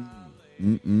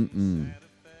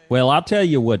 Well, I'll tell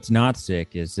you what's not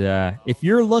sick is if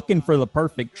you're looking for the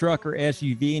perfect truck or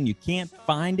SUV and you can't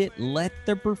find it, let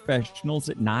the professionals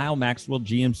at Nile Maxwell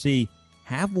GMC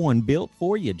have one built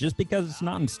for you. Just because it's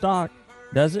not in stock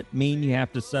doesn't mean you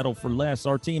have to settle for less.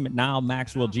 Our team at Nile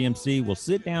Maxwell GMC will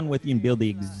sit down with you and build the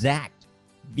exact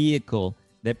vehicle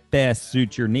that best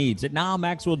suits your needs. At Nile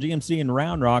Maxwell GMC in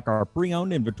Round Rock, our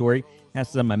pre-owned inventory has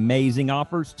some amazing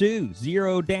offers too.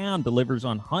 0 down delivers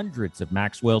on hundreds of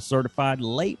Maxwell certified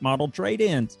late model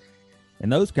trade-ins.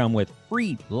 And those come with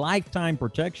free lifetime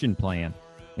protection plan.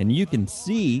 And you can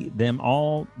see them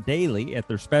all daily at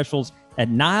their specials at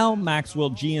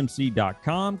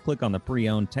NileMaxwellGMC.com. Click on the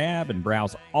pre-owned tab and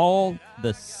browse all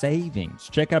the savings.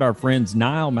 Check out our friends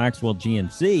Nile Maxwell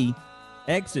GMC,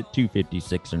 exit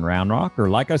 256 in Round Rock, or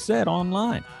like I said,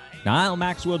 online.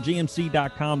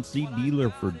 NileMaxwellGMC.com. See dealer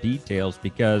for details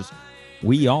because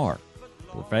we are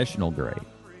professional grade.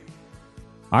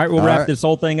 All right, we'll wrap this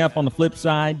whole thing up on the flip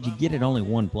side. You get it only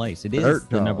one place. It is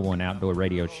the #1 outdoor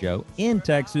radio show in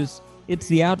Texas. It's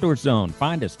The Outdoor Zone.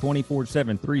 Find us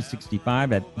 24/7,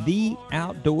 365 at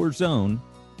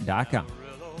theoutdoorzone.com.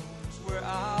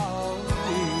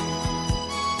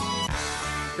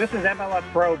 This is MLS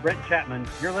Pro Brent Chapman.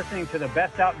 You're listening to the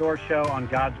best outdoor show on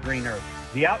God's green earth.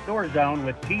 The Outdoor Zone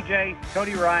with TJ,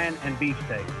 Cody Ryan, and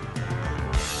Beefsteak.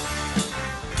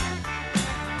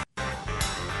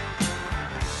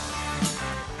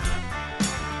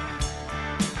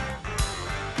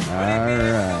 All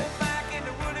right.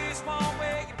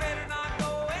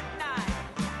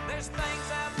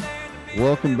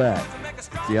 Welcome back. It's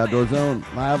the Outdoor Zone,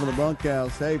 live in the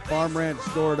Bunkhouse. Hey,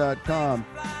 farmranchstore.com.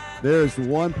 There's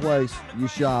one place you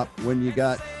shop when you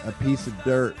got a piece of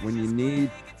dirt, when you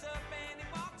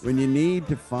need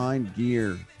to find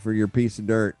gear for your piece of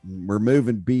dirt. We're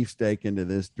moving Beefsteak into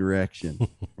this direction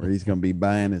where he's going to be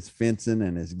buying his fencing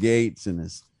and his gates and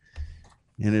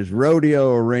his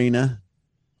rodeo arena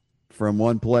from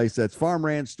one place. That's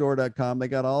farmranchstore.com. They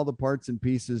got all the parts and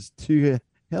pieces to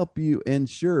help you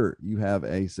ensure you have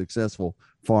a successful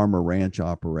farm or ranch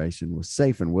operation with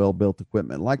safe and well-built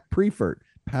equipment like Prefert,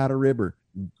 Powder River,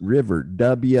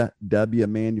 WW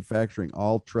Manufacturing,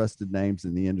 all trusted names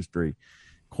in the industry.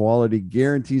 Quality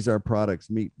guarantees our products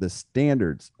meet the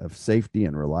standards of safety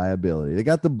and reliability. They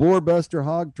got the Boar Buster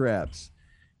hog traps.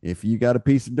 If you got a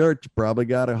piece of dirt, you probably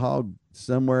got a hog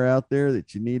somewhere out there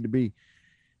that you need to be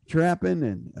trapping.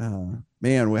 And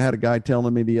man, we had a guy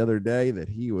telling me the other day that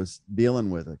he was dealing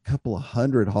with a couple of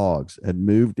hundred hogs had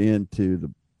moved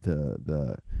into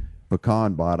the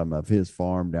pecan bottom of his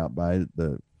farm out by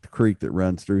the creek that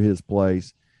runs through his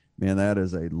place. Man, that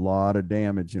is a lot of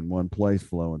damage in one place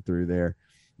flowing through there.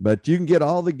 But you can get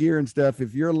all the gear and stuff.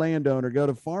 If you're a landowner, go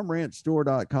to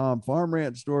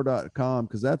farmranchstore.com,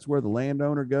 because that's where the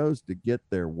landowner goes to get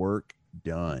their work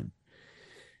done.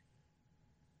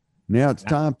 Now it's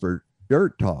time for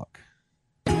Dirt Talk.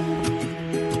 A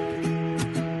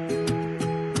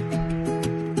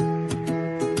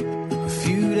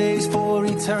few days before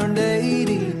he turned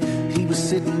 80, he was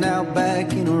sitting out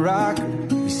back in a rocker.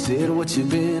 He said, "What you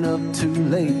been up to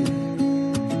lately?"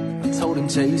 I told him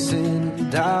chasing a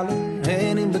dollar,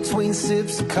 and in between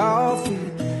sips of coffee,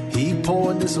 he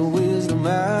poured this wisdom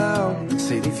out.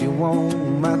 Said, "If you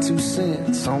want my 2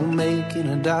 cents on making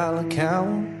a dollar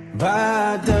count,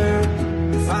 buy dirt,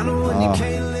 find a one you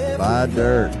can't live buy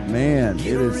dirt." Man, it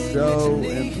is so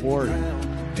important.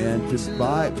 And to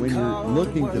buy, when you're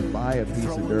looking to buy a piece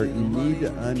of dirt, you need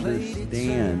to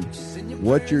understand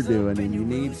what you're doing, and you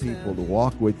need people to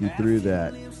walk with you through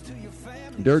that.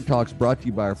 Dirt Talk's brought to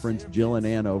you by our friends Jill and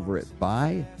Ann over at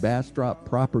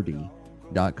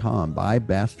buybastropproperty.com.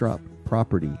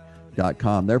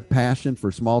 Buybastropproperty.com. Their passion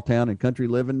for small town and country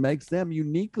living makes them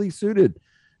uniquely suited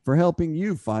for helping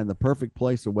you find the perfect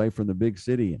place away from the big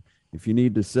city. If you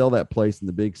need to sell that place in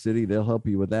the big city, they'll help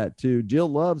you with that too. Jill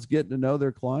loves getting to know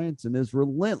their clients and is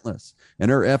relentless in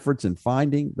her efforts in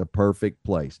finding the perfect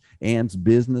place. Ann's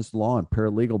business, law, and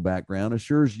paralegal background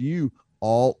assures you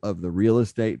all of the real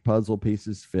estate puzzle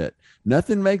pieces fit.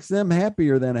 Nothing makes them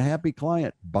happier than a happy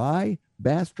client. Buy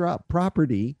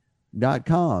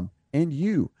bastropproperty.com and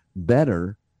you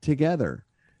better together.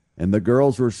 And the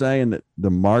girls were saying that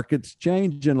the market's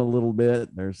changing a little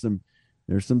bit. There's some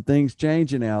things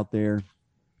changing out there.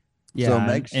 Yeah. So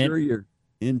make sure you're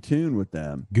in tune with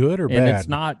them. Good or bad.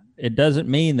 And it doesn't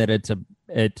mean that it's a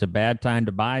bad time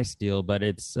to buy still, but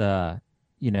it's, it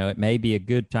may be a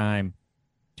good time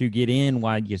to get in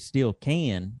while you still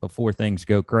can before things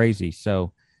go crazy.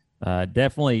 So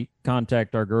definitely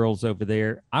contact our girls over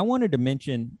there. I wanted to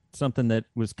mention something that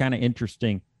was kind of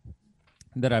interesting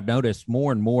that I've noticed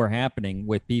more and more happening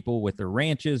with people with their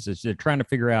ranches is they're trying to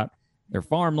figure out their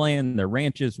farmland, their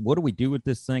ranches. What do we do with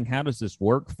this thing? How does this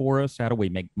work for us? How do we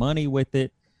make money with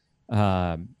it?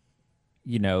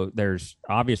 There's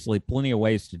obviously plenty of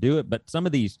ways to do it, but some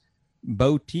of these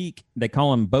boutique, they call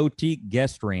them boutique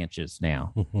guest ranches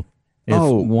now.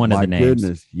 One of the names.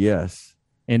 Goodness, yes.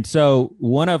 And so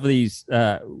one of these,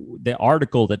 the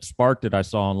article that sparked it, I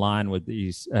saw online with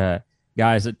these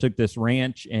guys that took this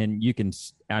ranch, and you can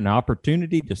an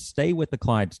opportunity to stay with the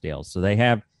Clydesdales. So they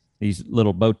have these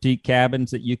little boutique cabins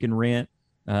that you can rent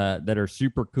that are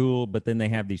super cool, but then they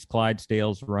have these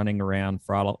Clydesdales running around,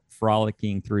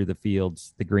 frolicking through the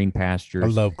fields, the green pastures. I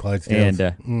love Clydesdales.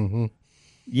 And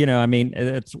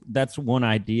that's one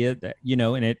idea that,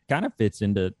 and it kind of fits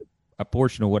into a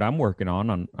portion of what I'm working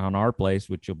on our place,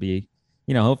 which will be,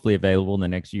 hopefully available in the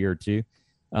next year or two.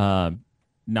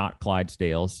 Not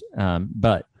Clydesdales,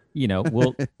 but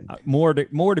we'll more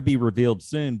to be revealed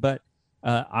soon. But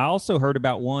I also heard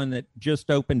about one that just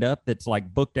opened up that's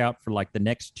like booked out for like the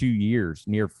next 2 years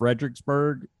near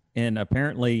Fredericksburg, and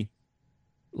apparently,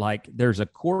 like there's a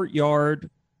courtyard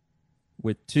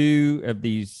with 2 of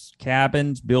these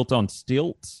cabins built on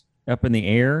stilts up in the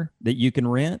air that you can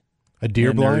rent. A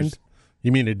deer blind?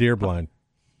 You mean a deer blind?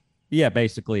 Yeah,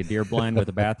 basically a deer blind with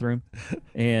a bathroom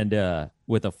and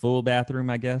with a full bathroom,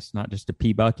 I guess, not just a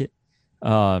pee bucket.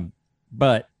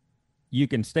 But you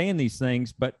can stay in these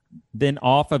things, but then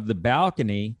off of the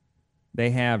balcony,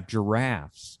 they have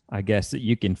giraffes, I guess, that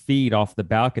you can feed off the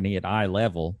balcony at eye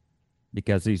level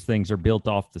because these things are built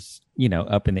off the,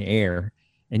 up in the air,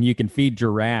 and you can feed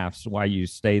giraffes while you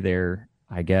stay there,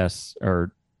 I guess,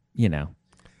 or,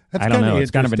 That's I don't know. kinda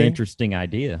It's kind of an interesting. interesting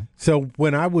idea. So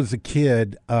when I was a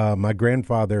kid, my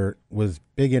grandfather was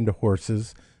big into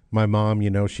horses. My mom,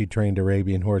 she trained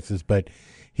Arabian horses, but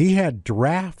he had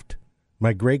draft.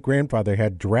 My great-grandfather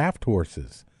had draft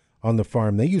horses on the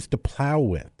farm. They used to plow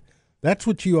with. That's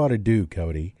what you ought to do,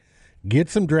 Cody. Get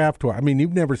some draft horse. I mean,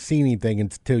 you've never seen anything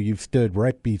until you've stood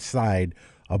right beside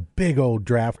a big old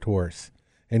draft horse,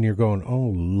 and you're going,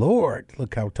 "Oh Lord,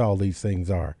 look how tall these things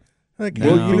are." Like,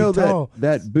 that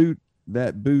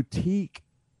boutique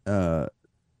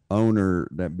owner,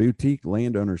 that boutique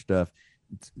landowner stuff.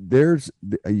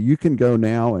 You can go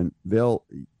now and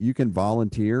you can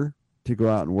volunteer to go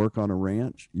out and work on a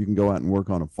ranch. You can go out and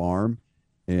work on a farm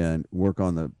and work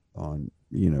on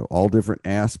all different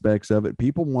aspects of it.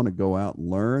 People want to go out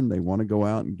and learn. They want to go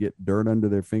out and get dirt under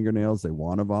their fingernails. They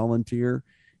want to volunteer.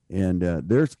 And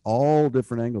there's all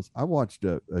different angles. I watched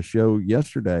a show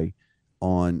yesterday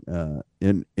on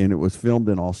and it was filmed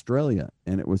in Australia,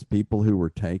 and it was people who were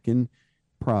taking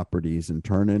properties and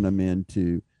turning them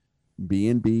into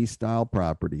B&B style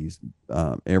properties,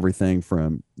 everything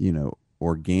from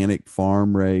organic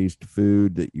farm raised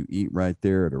food that you eat right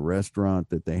there at a restaurant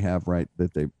that they have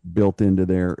that they built into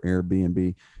their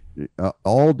Airbnb,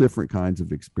 all different kinds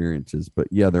of experiences. But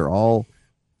yeah,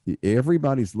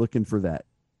 everybody's looking for that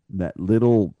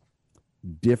little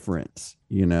difference,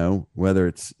 whether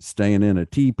it's staying in a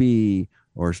teepee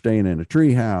or staying in a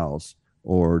treehouse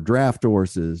or draft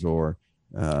horses or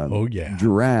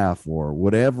giraffe or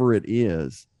whatever it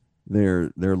is.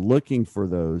 They're looking for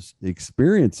those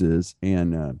experiences,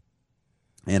 and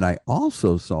I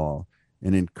also saw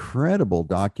an incredible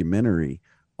documentary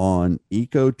on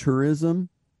ecotourism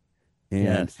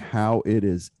and how it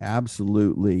is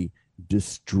absolutely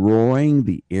destroying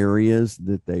the areas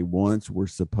that they once were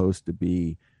supposed to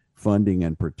be funding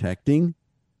and protecting,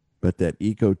 but that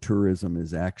ecotourism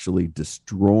is actually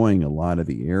destroying a lot of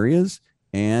the areas,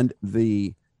 and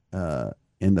the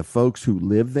folks who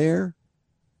live there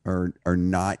are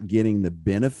not getting the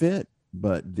benefit,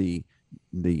 but the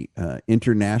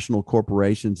international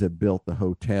corporations have built the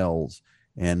hotels,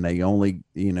 and they only,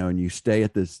 and you stay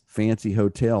at this fancy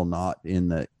hotel, not in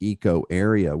the eco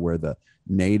area where the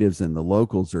natives and the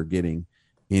locals are getting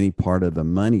any part of the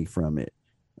money from it.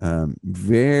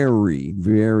 Very,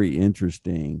 very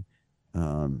interesting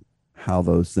how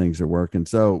those things are working.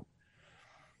 So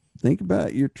think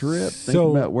about your trip. Think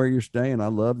about where you're staying. I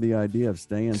love the idea of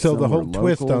staying. So the whole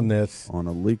twist on this,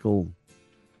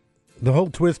 the whole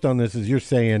twist on this is you're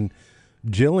saying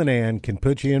Jill and Ann can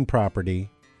put you in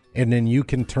property, and then you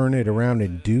can turn it around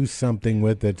and do something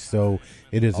with it. So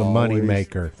it is a money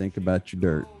maker. Think about your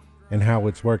dirt and how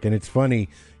it's working. It's funny.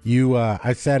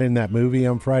 I sat in that movie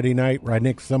on Friday night right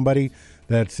next to somebody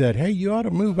that said, "Hey, you ought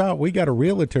to move out. We got a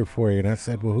realtor for you." And I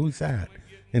said, "Well, who's that?"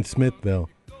 In Smithville.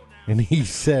 And he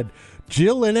said,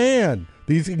 "Jill and Ann,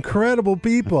 these incredible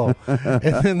people." And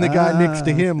then the guy next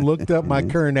to him looked up my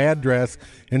current address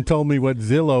and told me what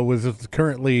Zillow was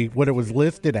currently, what it was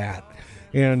listed at.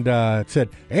 And said,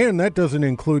 "And that doesn't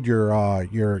include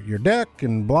your deck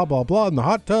and blah, blah, blah, and the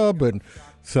hot tub." And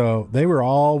so they were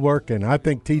all working. I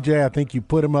think, TJ, I think you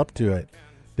put them up to it.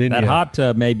 That hot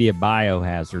tub may be a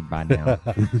biohazard by now.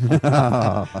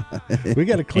 We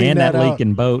got to clean and that that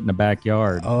leaking boat in the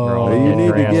backyard.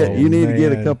 You need to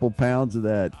get a couple pounds of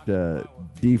that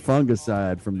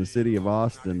defungicide from the city of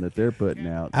Austin that they're putting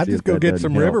out. I just go get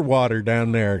some river water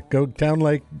down there. Go down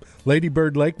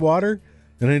Ladybird Lake water,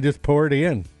 and then just pour it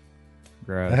in.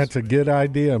 Gross. That's a good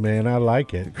idea, man. I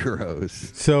like it.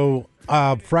 Gross. So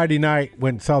Friday night,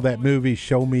 saw that movie,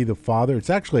 Show Me the Father. It's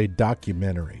actually a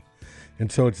documentary.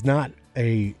 And so it's not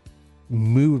a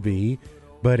movie,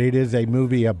 but it is a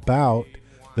movie about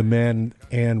the men.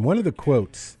 And one of the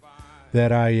quotes that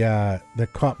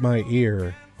that caught my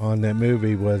ear on that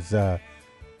movie was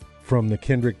from the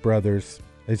Kendrick brothers.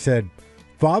 They said,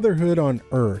 "Fatherhood on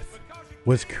earth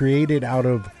was created out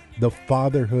of the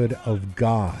fatherhood of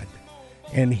God,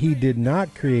 and he did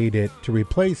not create it to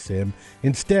replace him.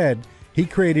 Instead, he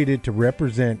created it to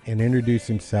represent and introduce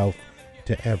himself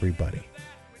to everybody."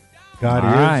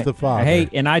 God is the Father. Hey,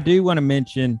 and I do want to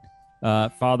mention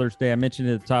Father's Day. I mentioned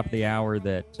at the top of the hour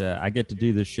that I get to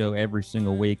do this show every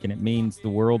single week, and it means the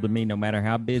world to me no matter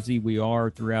how busy we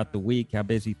are throughout the week, how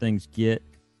busy things get.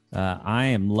 I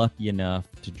am lucky enough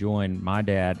to join my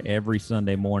dad every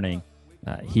Sunday morning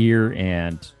here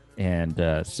and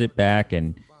sit back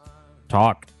and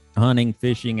talk hunting,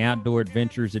 fishing, outdoor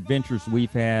adventures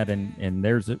we've had, and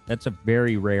that's a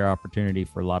very rare opportunity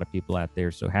for a lot of people out there.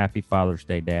 So happy Father's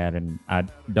Day, Dad, and I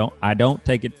don't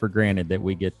take it for granted that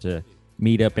we get to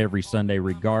meet up every Sunday,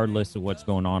 regardless of what's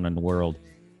going on in the world,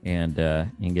 and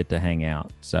get to hang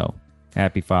out. So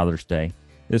happy Father's Day.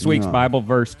 This week's Bible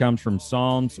verse comes from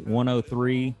Psalms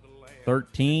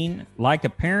 103:13. Like a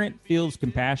parent feels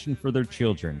compassion for their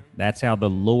children, that's how the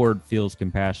Lord feels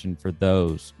compassion for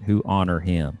those who honor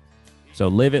him. So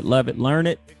live it, love it, learn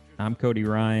it. I'm Cody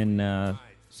Ryan.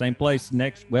 Same place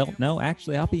next. Well, no,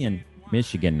 actually, I'll be in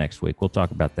Michigan next week. We'll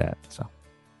talk about that. So.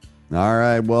 All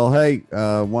right. Well, hey,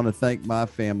 want to thank my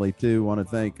family too. Want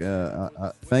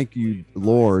to thank you,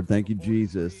 Lord. Thank you,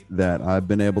 Jesus, that I've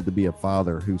been able to be a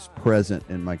father who's present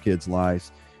in my kids'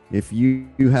 lives. If you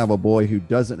have a boy who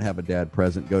doesn't have a dad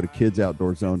present, go to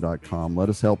kidsoutdoorzone.com. Let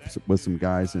us help with some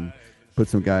guys and put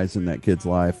some guys in that kid's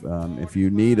life. If you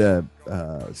need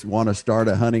want to start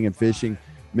a hunting and fishing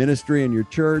ministry in your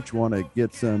church, want to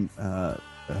get some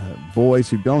boys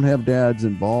who don't have dads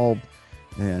involved,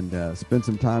 and spend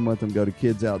some time with them, go to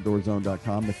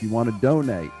kidsoutdoorzone.com. If you want to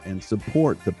donate and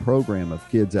support the program of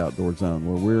Kids Outdoor Zone,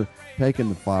 where we're taking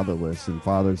the fatherless and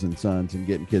fathers and sons and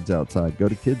getting kids outside, go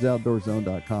to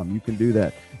kidsoutdoorzone.com. You can do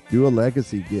that. Do a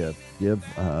legacy gift. Give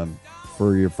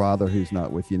for your father who's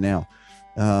not with you now.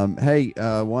 Hey,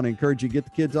 want to encourage you to get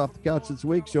the kids off the couch this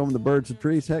week. Show them the birds and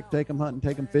trees. Heck, take them hunting,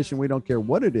 take them fishing. We don't care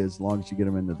what it is, as long as you get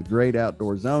them into the great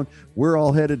outdoor zone. We're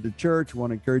all headed to church.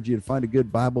 Want to encourage you to find a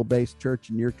good Bible-based church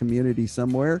in your community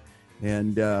somewhere.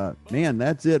 And man,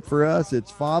 that's it for us.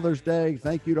 It's Father's Day.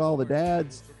 Thank you to all the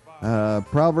dads.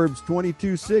 Proverbs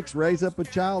 22:6, raise up a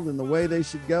child in the way they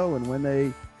should go, and when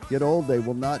they get old, they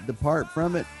will not depart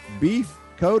from it. Beef,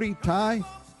 Cody, Ty,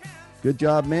 good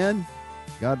job, men.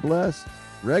 God bless.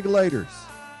 Regulators,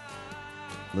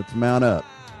 let's mount up.